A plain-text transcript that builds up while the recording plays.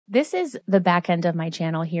This is the back end of my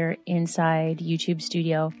channel here inside YouTube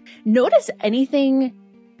Studio. Notice anything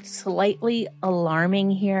slightly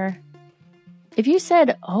alarming here? If you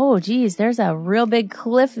said, oh, geez, there's a real big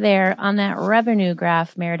cliff there on that revenue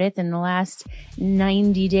graph, Meredith, in the last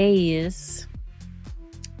 90 days,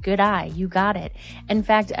 good eye, you got it. In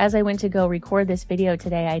fact, as I went to go record this video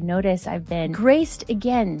today, I noticed I've been graced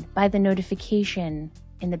again by the notification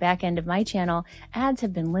in the back end of my channel. Ads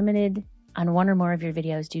have been limited on one or more of your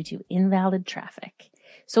videos due to invalid traffic.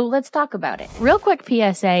 So let's talk about it. Real quick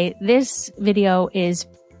PSA, this video is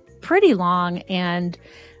pretty long and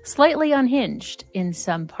slightly unhinged in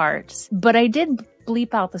some parts, but I did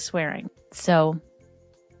bleep out the swearing. So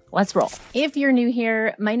let's roll. If you're new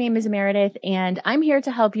here, my name is Meredith and I'm here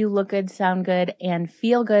to help you look good, sound good, and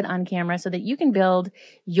feel good on camera so that you can build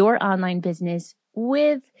your online business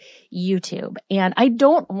with YouTube. And I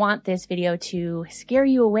don't want this video to scare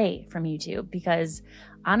you away from YouTube because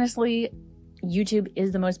honestly, YouTube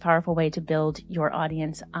is the most powerful way to build your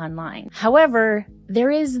audience online. However,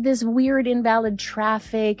 there is this weird invalid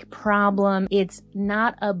traffic problem. It's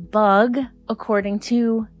not a bug according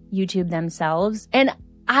to YouTube themselves. And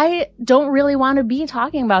I don't really want to be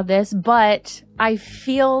talking about this, but I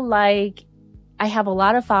feel like I have a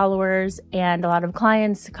lot of followers and a lot of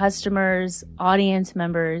clients, customers, audience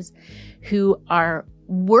members who are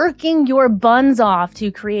working your buns off to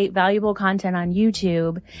create valuable content on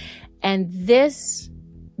YouTube. And this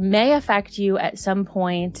may affect you at some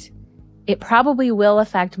point. It probably will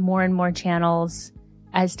affect more and more channels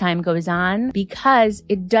as time goes on because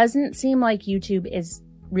it doesn't seem like YouTube is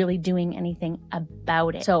really doing anything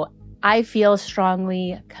about it. So I feel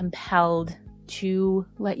strongly compelled to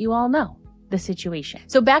let you all know the situation.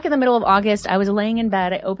 So back in the middle of August, I was laying in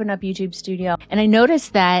bed. I opened up YouTube Studio and I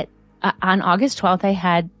noticed that on August 12th, I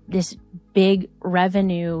had this big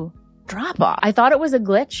revenue drop off. I thought it was a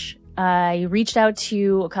glitch. I reached out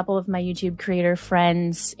to a couple of my YouTube creator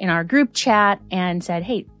friends in our group chat and said,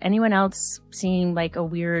 hey, anyone else seeing like a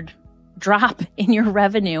weird drop in your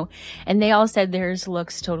revenue? And they all said theirs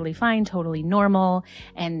looks totally fine, totally normal,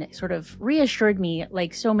 and sort of reassured me,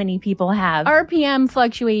 like so many people have, RPM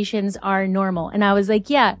fluctuations are normal. And I was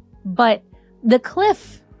like, yeah, but the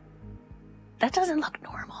cliff, that doesn't look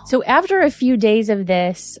normal. So after a few days of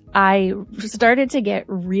this, I started to get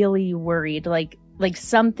really worried, like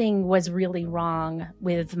something was really wrong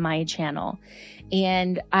with my channel.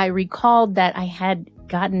 And I recalled that I had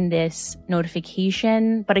gotten this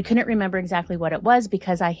notification, but I couldn't remember exactly what it was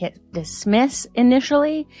because I hit dismiss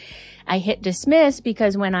initially. I hit dismiss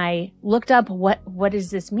because when I looked up what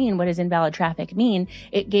does this mean? What does invalid traffic mean?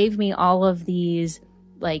 It gave me all of these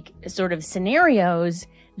like sort of scenarios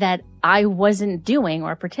that I wasn't doing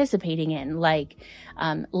or participating in, like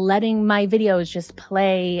letting my videos just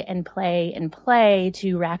play and play and play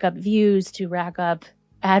to rack up views, to rack up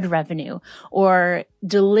ad revenue, or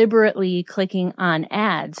deliberately clicking on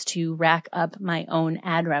ads to rack up my own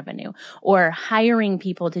ad revenue, or hiring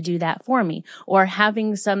people to do that for me, or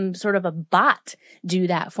having some sort of a bot do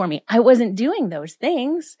that for me. I wasn't doing those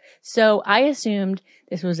things. So I assumed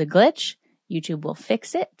this was a glitch. YouTube will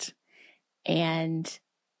fix it. And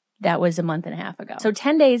that was a month and a half ago. So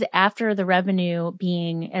 10 days after the revenue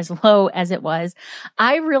being as low as it was,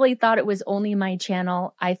 I really thought it was only my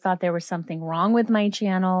channel. I thought there was something wrong with my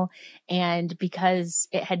channel. And because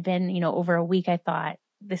it had been, over a week, I thought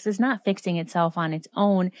this is not fixing itself on its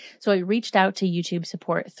own. So I reached out to YouTube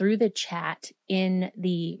support through the chat in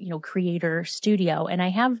the, creator studio. And I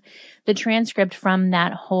have the transcript from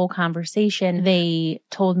that whole conversation. They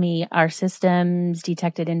told me our systems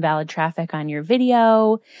detected invalid traffic on your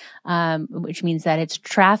video, which means that it's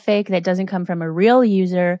traffic that doesn't come from a real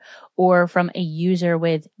user or from a user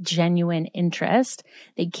with genuine interest.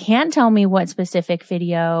 They can't tell me what specific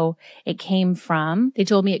video it came from. They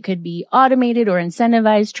told me it could be automated or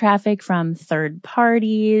incentivized traffic from third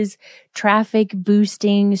parties, traffic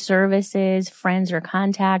boosting services, friends or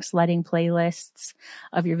contacts letting playlists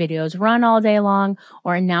of your videos run all day long,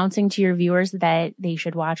 or announcing to your viewers that they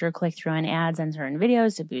should watch or click through on ads on certain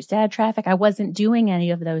videos to boost ad traffic. I wasn't doing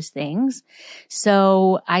any of those things.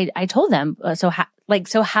 So I told them, so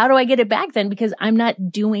how do I get it back then? Because I'm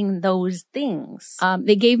not doing those things.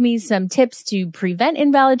 They gave me some tips to prevent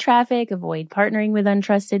invalid traffic, avoid partnering with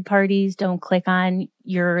untrusted parties, don't click on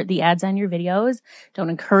the ads on your videos, don't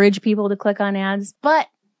encourage people to click on ads, but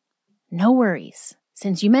no worries.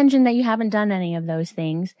 Since you mentioned that you haven't done any of those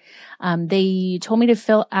things, they told me to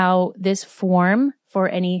fill out this form for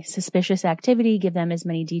any suspicious activity, give them as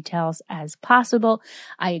many details as possible.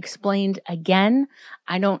 I explained again,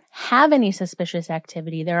 I don't have any suspicious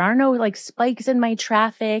activity. There are no like spikes in my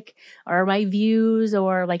traffic or my views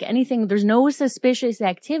or like anything. There's no suspicious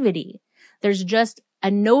activity. There's just a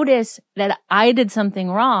notice that I did something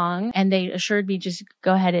wrong, and they assured me just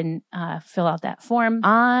go ahead and fill out that form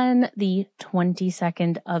on the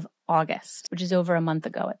 22nd of August, which is over a month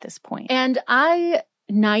ago at this point. And I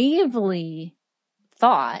naively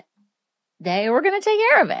thought they were going to take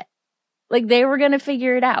care of it. Like they were going to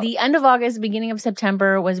figure it out. The end of August, beginning of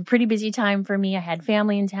September was a pretty busy time for me. I had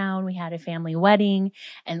family in town. We had a family wedding.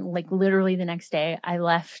 And like literally the next day I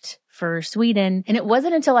left for Sweden. And it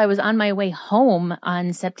wasn't until I was on my way home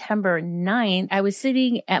on September 9th, I was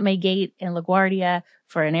sitting at my gate in LaGuardia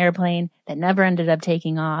for an airplane that never ended up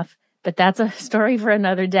taking off. But that's a story for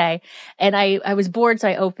another day. And I was bored, so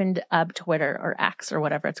I opened up Twitter or X or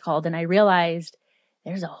whatever it's called. And I realized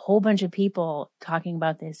there's a whole bunch of people talking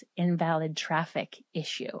about this invalid traffic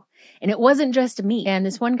issue. And it wasn't just me. And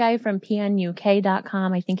this one guy from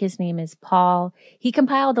pnuk.com, I think his name is Paul, he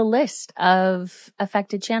compiled a list of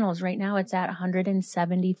affected channels. Right now it's at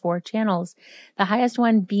 174 channels. The highest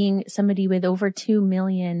one being somebody with over 2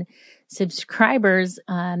 million subscribers.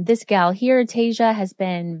 This gal here, Tasia, has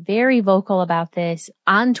been very vocal about this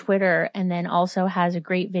on Twitter, and then also has a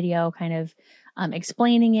great video kind of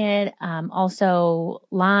explaining it. Also,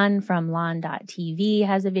 Lon from lon.tv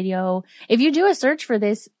has a video. If you do a search for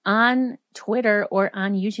this on Twitter or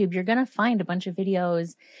on YouTube, you're going to find a bunch of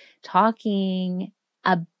videos talking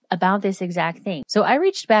about this exact thing. So I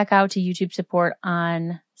reached back out to YouTube support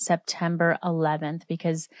on September 11th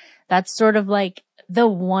because that's sort of like the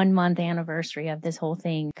 1 month anniversary of this whole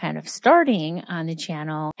thing kind of starting on the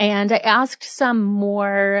channel. And I asked some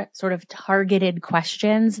more sort of targeted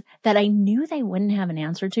questions that I knew they wouldn't have an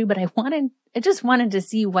answer to, but I just wanted to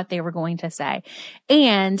see what they were going to say.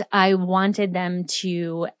 And I wanted them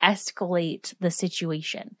to escalate the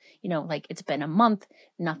situation. You know, like it's been a month,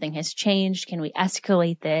 nothing has changed. Can we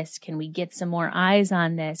escalate this? Can we get some more eyes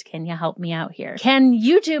on this? Can you help me out here? Can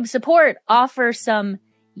YouTube support offer some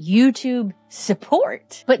YouTube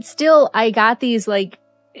support? But still, I got these like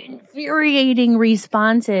infuriating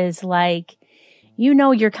responses like, you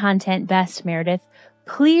know your content best, Meredith.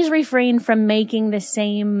 Please refrain from making the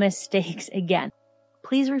same mistakes again.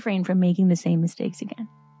 Please refrain from making the same mistakes again.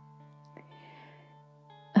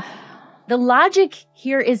 The logic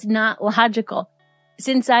here is not logical.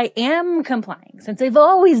 Since I am complying, since I've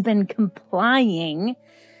always been complying,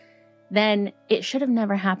 then it should have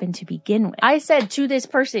never happened to begin with. I said to this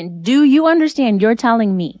person, do you understand you're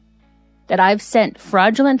telling me that I've sent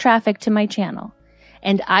fraudulent traffic to my channel?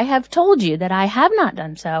 And I have told you that I have not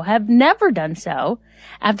done so, have never done so.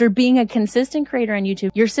 After being a consistent creator on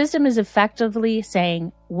YouTube, your system is effectively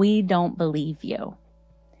saying, we don't believe you.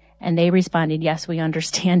 And they responded, yes, we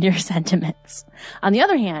understand your sentiments. On the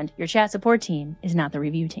other hand, your chat support team is not the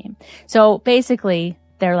review team. So basically,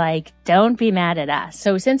 they're like, don't be mad at us.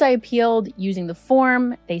 So since I appealed using the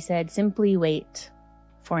form, they said, simply wait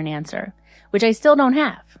for an answer, which I still don't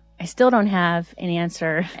have. I still don't have an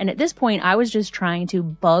answer. And at this point, I was just trying to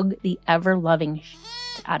bug the ever-loving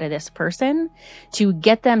shit out of this person to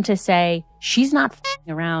get them to say, she's not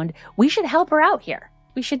f***ing around. We should help her out here.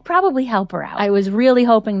 We should probably help her out. I was really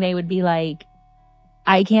hoping they would be like,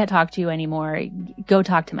 I can't talk to you anymore. Go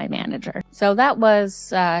talk to my manager. So that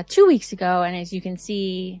was 2 weeks ago. And as you can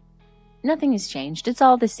see, nothing has changed. It's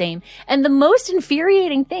all the same. And the most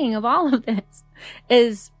infuriating thing of all of this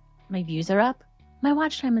is my views are up. My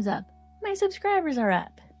watch time is up. My subscribers are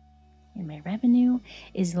up. And my revenue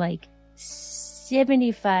is like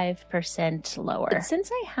 75% lower. But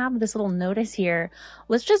since I have this little notice here,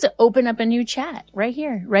 let's just open up a new chat right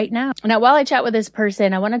here, right now. Now, while I chat with this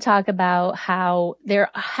person, I want to talk about how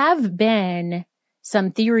there have been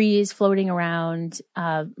some theories floating around.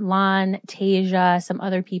 Lon, Tasia, some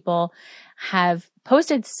other people have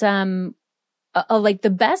posted some like the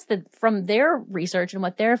best that from their research and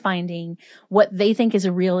what they're finding, what they think is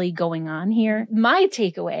really going on here. My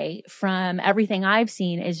takeaway from everything I've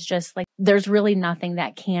seen is just like, there's really nothing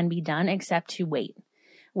that can be done except to wait.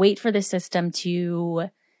 Wait for the system to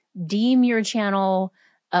deem your channel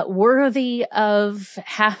worthy of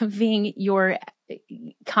having your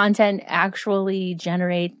content actually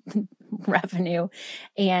generate revenue,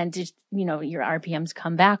 and just, you know, your RPMs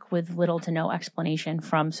come back with little to no explanation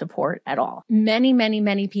from support at all. Many, many,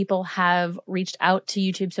 many people have reached out to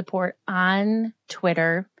YouTube support on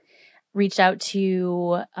Twitter, reached out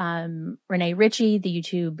to Renee Ritchie, the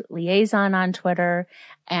YouTube liaison on Twitter,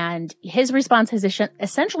 and his response has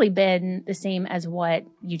essentially been the same as what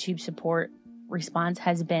YouTube support response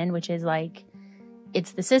has been, which is like,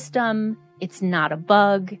 it's the system, it's not a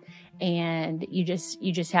bug, and you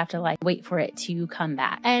just have to like wait for it to come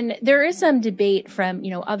back. And there is some debate from,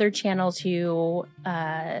 other channels who,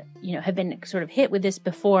 have been sort of hit with this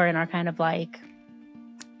before and are kind of like,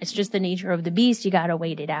 it's just the nature of the beast. You got to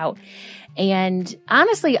wait it out. And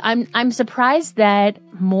honestly, I'm surprised that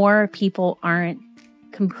more people aren't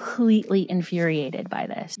completely infuriated by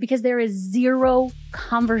this, because there is zero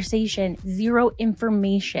conversation, zero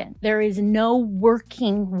information. There is no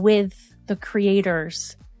working with the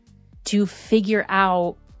creators to figure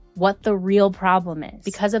out what the real problem is,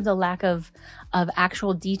 because of the lack of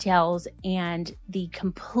actual details and the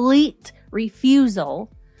complete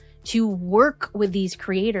refusal to work with these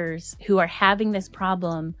creators who are having this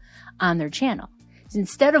problem on their channel.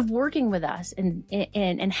 Instead of working with us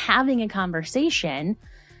and having a conversation,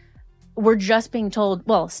 we're just being told,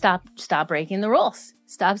 well, stop breaking the rules.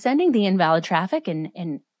 Stop sending the invalid traffic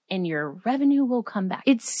and your revenue will come back.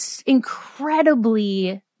 It's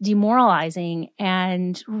incredibly demoralizing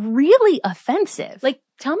and really offensive. Like,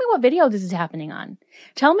 tell me what video this is happening on.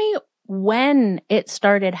 Tell me when it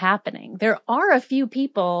started happening. There are a few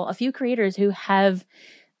creators who have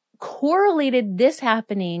correlated this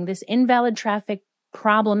happening, this invalid traffic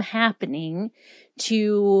problem happening,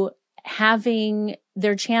 to having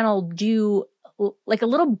their channel do like a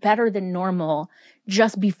little better than normal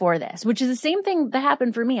just before this, which is the same thing that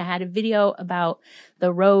happened for me. I had a video about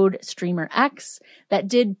the Rode Streamer X that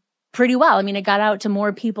did pretty well. I mean, it got out to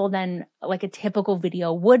more people than like a typical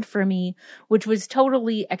video would for me, which was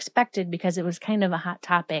totally expected because it was kind of a hot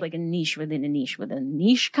topic, like a niche within a niche within a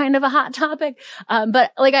niche kind of a hot topic.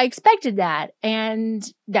 But like I expected that. And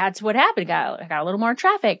that's what happened. I got a little more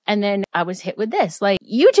traffic. And then I was hit with this, like,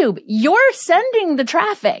 YouTube, you're sending the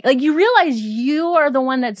traffic. Like, you realize you are the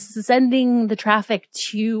one that's sending the traffic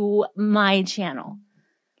to my channel.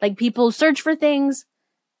 Like, people search for things,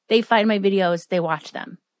 they find my videos, they watch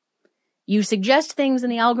them. You suggest things in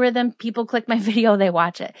the algorithm, people click my video, they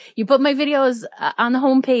watch it. You put my videos on the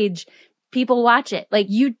homepage, people watch it. Like,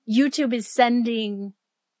 YouTube is sending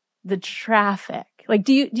the traffic. Like,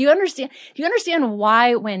 do you understand? Do you understand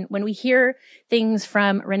why when we hear things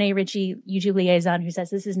from Renee Ritchie, YouTube liaison, who says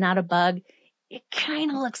this is not a bug, it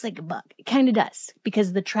kind of looks like a bug. It kind of does,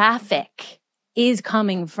 because the traffic is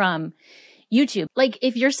coming from YouTube. Like,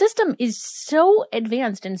 if your system is so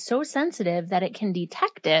advanced and so sensitive that it can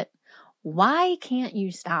detect it, why can't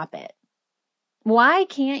you stop it? Why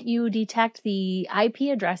can't you detect the IP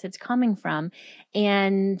address it's coming from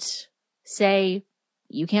and say,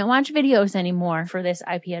 you can't watch videos anymore for this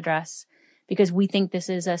IP address because we think this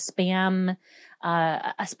is a spam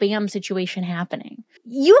situation happening?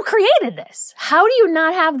 You created this. How do you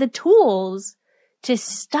not have the tools to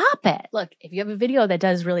stop it? Look, if you have a video that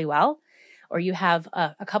does really well, or you have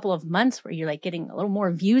a couple of months where you're like getting a little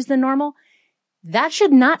more views than normal, that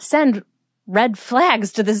should not send red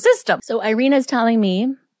flags to the system. So Irina's telling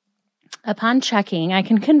me, upon checking, I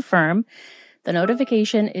can confirm the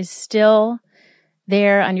notification is still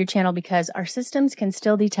there on your channel because our systems can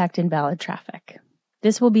still detect invalid traffic.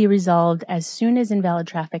 This will be resolved as soon as invalid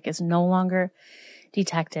traffic is no longer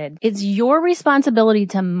detected. It's your responsibility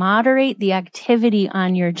to moderate the activity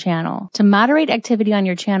on your channel. To moderate activity on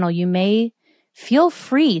your channel, you may feel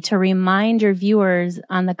free to remind your viewers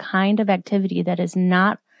on the kind of activity that is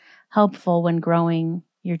not helpful when growing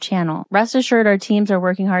your channel. Rest assured, our teams are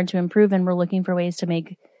working hard to improve, and we're looking for ways to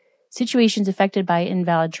make situations affected by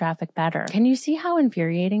invalid traffic better. Can you see how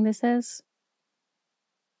infuriating this is?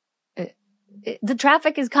 The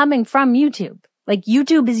traffic is coming from YouTube. Like,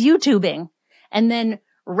 YouTube is YouTubing and then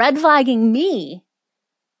red flagging me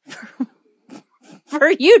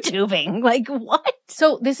for YouTubing. Like, what?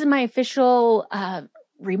 So this is my official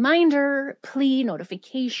reminder, plea,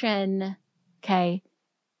 notification. Okay.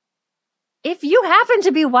 If you happen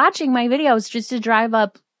to be watching my videos just to drive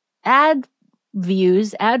up ad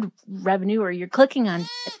views, ad revenue, or you're clicking on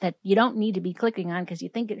it that you don't need to be clicking on because you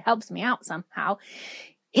think it helps me out somehow,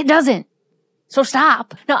 it doesn't. So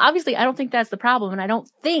stop. Now, obviously, I don't think that's the problem. And I don't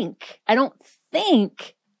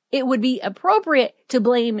think it would be appropriate to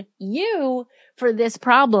blame you for this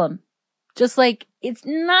problem. Just like it's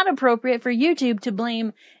not appropriate for YouTube to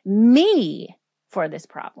blame me for this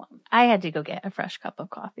problem. I had to go get a fresh cup of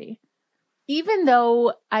coffee. Even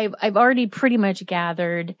though I've already pretty much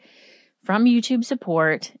gathered from YouTube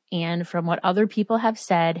support and from what other people have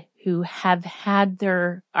said who have had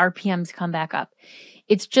their RPMs come back up,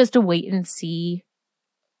 it's just a wait and see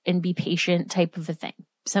and be patient type of a thing.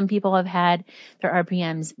 Some people have had their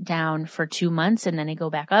RPMs down for 2 months and then they go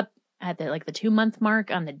back up. at the 2-month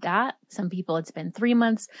mark on the dot. Some people it's been 3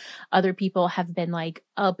 months. Other people have been like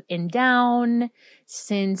up and down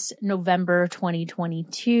since November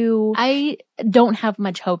 2022. I don't have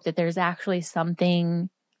much hope that there's actually something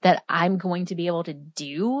that I'm going to be able to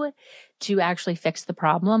do to actually fix the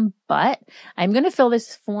problem, but I'm going to fill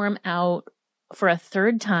this form out for a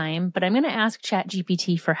third time, but I'm going to ask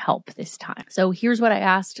ChatGPT for help this time. So here's what I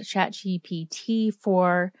asked ChatGPT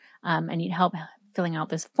for. I need help filling out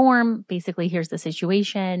this form. Basically, here's the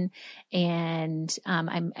situation. And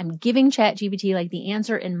I'm giving ChatGPT like the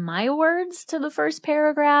answer in my words to the first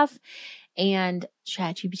paragraph. And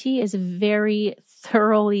ChatGPT is very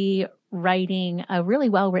thoroughly writing a really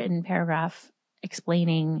well-written paragraph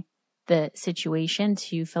explaining the situation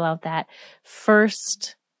to fill out that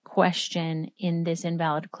first question in this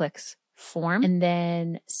invalid clicks form. And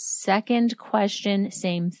then second question,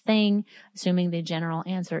 same thing, assuming the general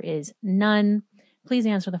answer is none. Please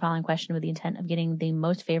answer the following question with the intent of getting the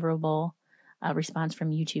most favorable response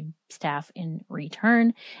from YouTube staff in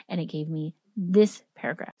return. And it gave me this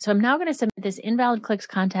paragraph. So I'm now going to submit this invalid clicks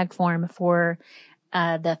contact form for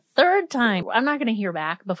the third time. I'm not going to hear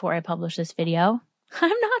back before I publish this video. I'm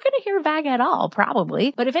not going to hear back at all,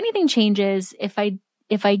 probably. But if anything changes, if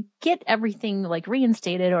I get everything like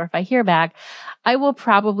reinstated or if I hear back, I will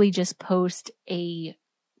probably just post a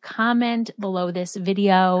comment below this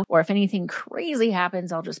video, or if anything crazy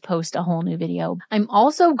happens, I'll just post a whole new video. I'm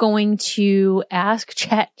also going to ask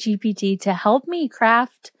ChatGPT to help me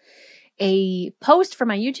craft a post for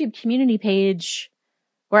my YouTube community page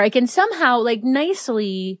where I can somehow like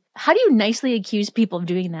nicely, how do you nicely accuse people of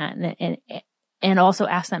doing that and also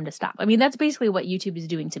ask them to stop? I mean, that's basically what YouTube is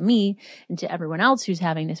doing to me and to everyone else who's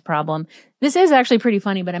having this problem. This is actually pretty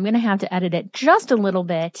funny, but I'm going to have to edit it just a little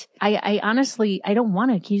bit. I honestly, I don't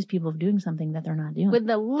want to accuse people of doing something that they're not doing. With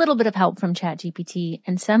a little bit of help from ChatGPT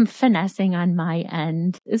and some finessing on my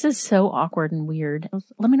end. This is so awkward and weird.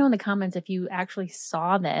 Let me know in the comments if you actually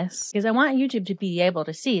saw this, because I want YouTube to be able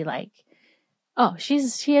to see like, oh, she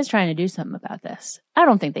is trying to do something about this. I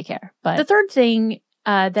don't think they care. But the third thing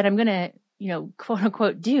that I'm going to, quote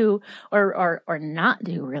unquote do or not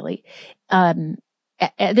do really, at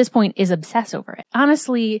this point is obsess over it.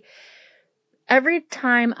 Honestly, every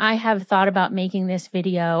time I have thought about making this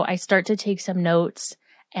video, I start to take some notes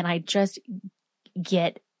and I just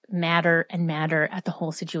get madder and madder at the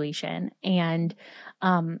whole situation. And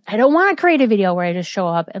I don't want to create a video where I just show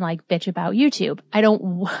up and like bitch about YouTube. I don't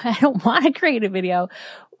want to create a video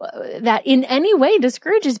that in any way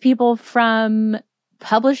discourages people from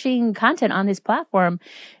publishing content on this platform,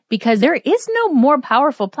 because there is no more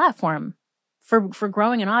powerful platform for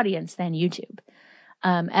growing an audience than YouTube.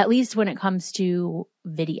 At least when it comes to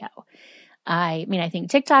video. I mean, I think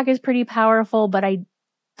TikTok is pretty powerful, but I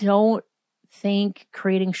don't think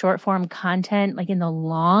creating short form content, like in the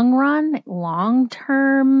long run, long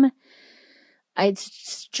term,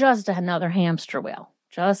 it's just another hamster wheel,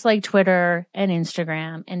 just like Twitter and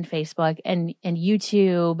Instagram and Facebook and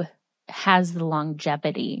YouTube has the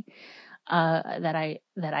longevity that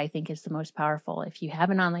I think is the most powerful if you have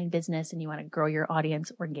an online business and you want to grow your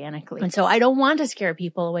audience organically. And so I don't want to scare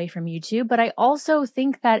people away from YouTube, but I also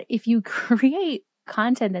think that if you create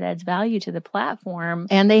content that adds value to the platform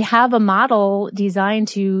and they have a model designed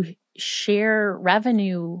to share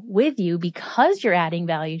revenue with you because you're adding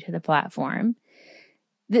value to the platform,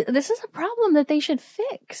 this is a problem that they should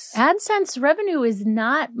fix. AdSense revenue is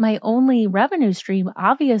not my only revenue stream,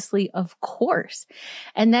 obviously, of course.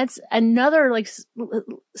 And that's another like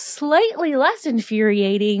slightly less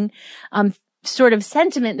infuriating sort of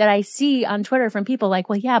sentiment that I see on Twitter from people like,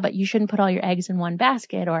 well, yeah, but you shouldn't put all your eggs in one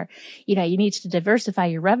basket, or, you need to diversify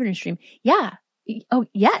your revenue stream. Yeah. Oh,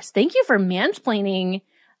 yes. Thank you for mansplaining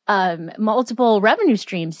multiple revenue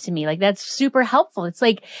streams to me. Like, that's super helpful. It's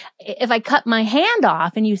like if I cut my hand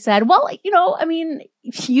off and you said, well,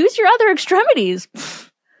 use your other extremities.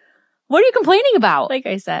 What are you complaining about? Like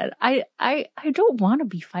I said, I don't want to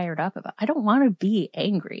be fired up about, I don't want to be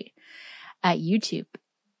angry at YouTube.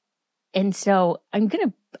 And so I'm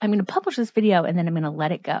going to publish this video and then I'm going to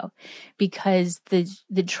let it go, because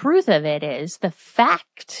the truth of it is, the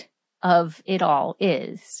fact of it all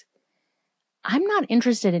is, I'm not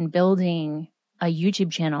interested in building a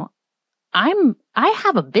YouTube channel. I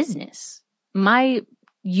have a business. My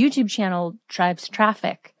YouTube channel drives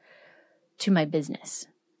traffic to my business.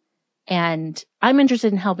 And I'm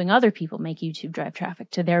interested in helping other people make YouTube drive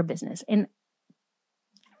traffic to their business. And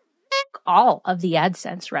all of the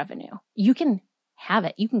AdSense revenue, you can have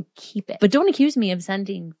it. You can keep it. But don't accuse me of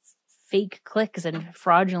sending fake clicks and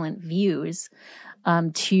fraudulent views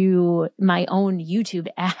to my own YouTube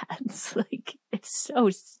ads. Like, it's so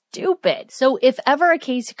stupid. So if ever a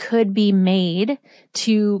case could be made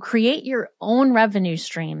to create your own revenue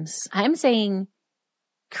streams, I'm saying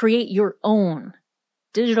create your own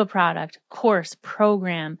digital product, course,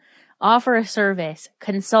 program, offer a service,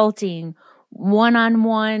 consulting,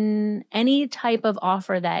 one-on-one, any type of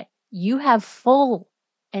offer that you have full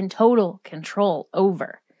and total control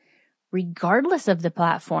over, regardless of the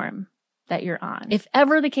platform that you're on. If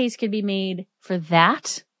ever the case could be made for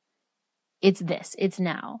that, it's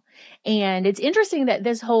now. And it's interesting that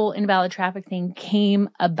this whole invalid traffic thing came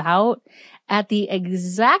about at the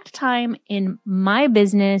exact time in my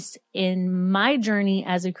business, in my journey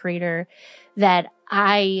as a creator, that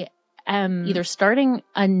I am either starting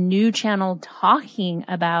a new channel talking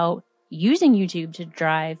about using YouTube to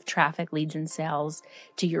drive traffic, leads, and sales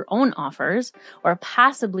to your own offers, or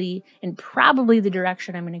possibly, and probably the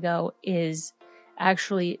direction I'm going to go is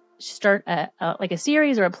actually start a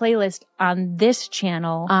series or a playlist on this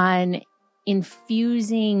channel on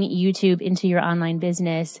infusing YouTube into your online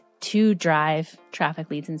business to drive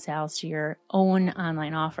traffic, leads, and sales to your own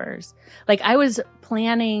online offers. Like, I was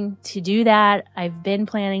planning to do that. I've been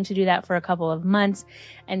planning to do that for a couple of months.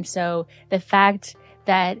 And so the fact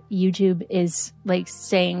that YouTube is like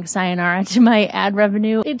saying sayonara to my ad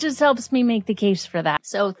revenue, it just helps me make the case for that.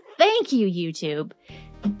 So thank you, YouTube,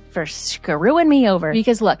 for screwing me over.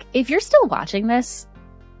 Because look, if you're still watching this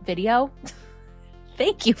video,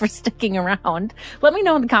 thank you for sticking around. Let me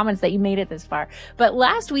know in the comments that you made it this far. But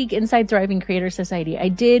last week inside Thriving Creator Society, I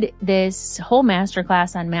did this whole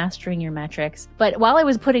masterclass on mastering your metrics. But while I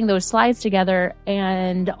was putting those slides together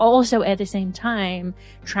and also at the same time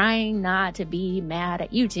trying not to be mad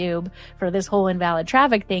at YouTube for this whole invalid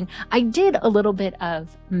traffic thing, I did a little bit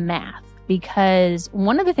of math. Because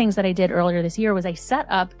one of the things that I did earlier this year was I set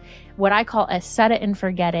up what I call a set it and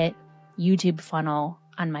forget it YouTube funnel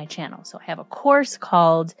on my channel. So I have a course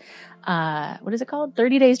called,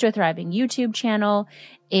 30 Days to a Thriving YouTube channel.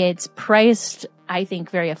 It's priced, I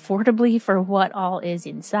think, very affordably for what all is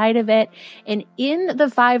inside of it. And in the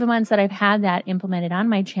 5 months that I've had that implemented on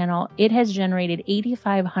my channel, it has generated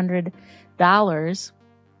 $8,500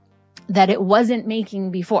 that it wasn't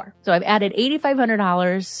making before. So I've added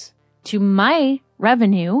 $8,500 to my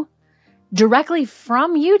revenue directly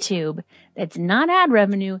from YouTube. That's not ad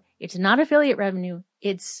revenue. It's not affiliate revenue.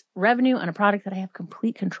 It's revenue on a product that I have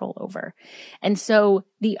complete control over. And so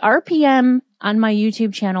the RPM on my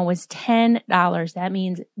YouTube channel was $10. That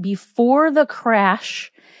means before the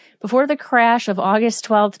crash of August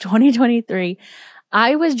 12th, 2023,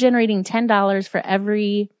 I was generating $10 for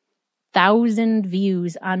every 1,000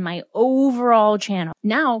 views on my overall channel.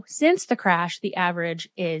 Now, since the crash, the average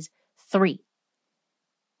is 3.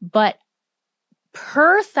 But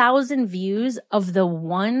per 1,000 views of the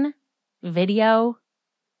one video,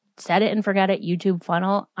 set it and forget it, YouTube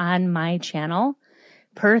funnel on my channel,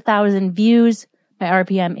 per 1,000 views, my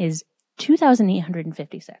RPM is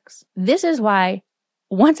 2,856. This is why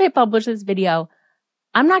once I publish this video,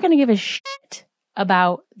 I'm not going to give a shit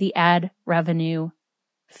about the ad revenue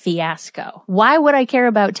fiasco. Why would I care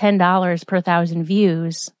about $10 per 1,000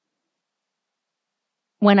 views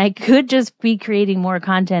when I could just be creating more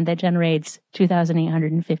content that generates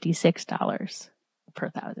 $2,856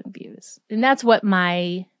 per 1,000 views? And that's what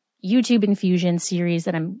my YouTube Infusion series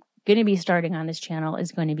that I'm going to be starting on this channel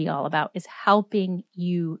is going to be all about, is helping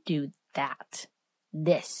you do that.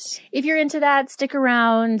 If you're into that, stick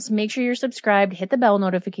around, make sure you're subscribed, hit the bell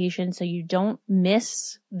notification so you don't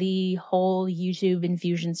miss the whole YouTube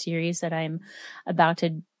Infusion series that I'm about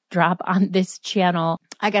to drop on this channel.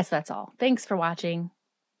 I guess that's all. Thanks for watching.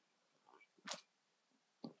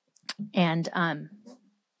 And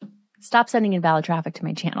stop sending invalid traffic to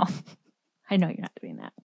my channel. I know you're not doing that.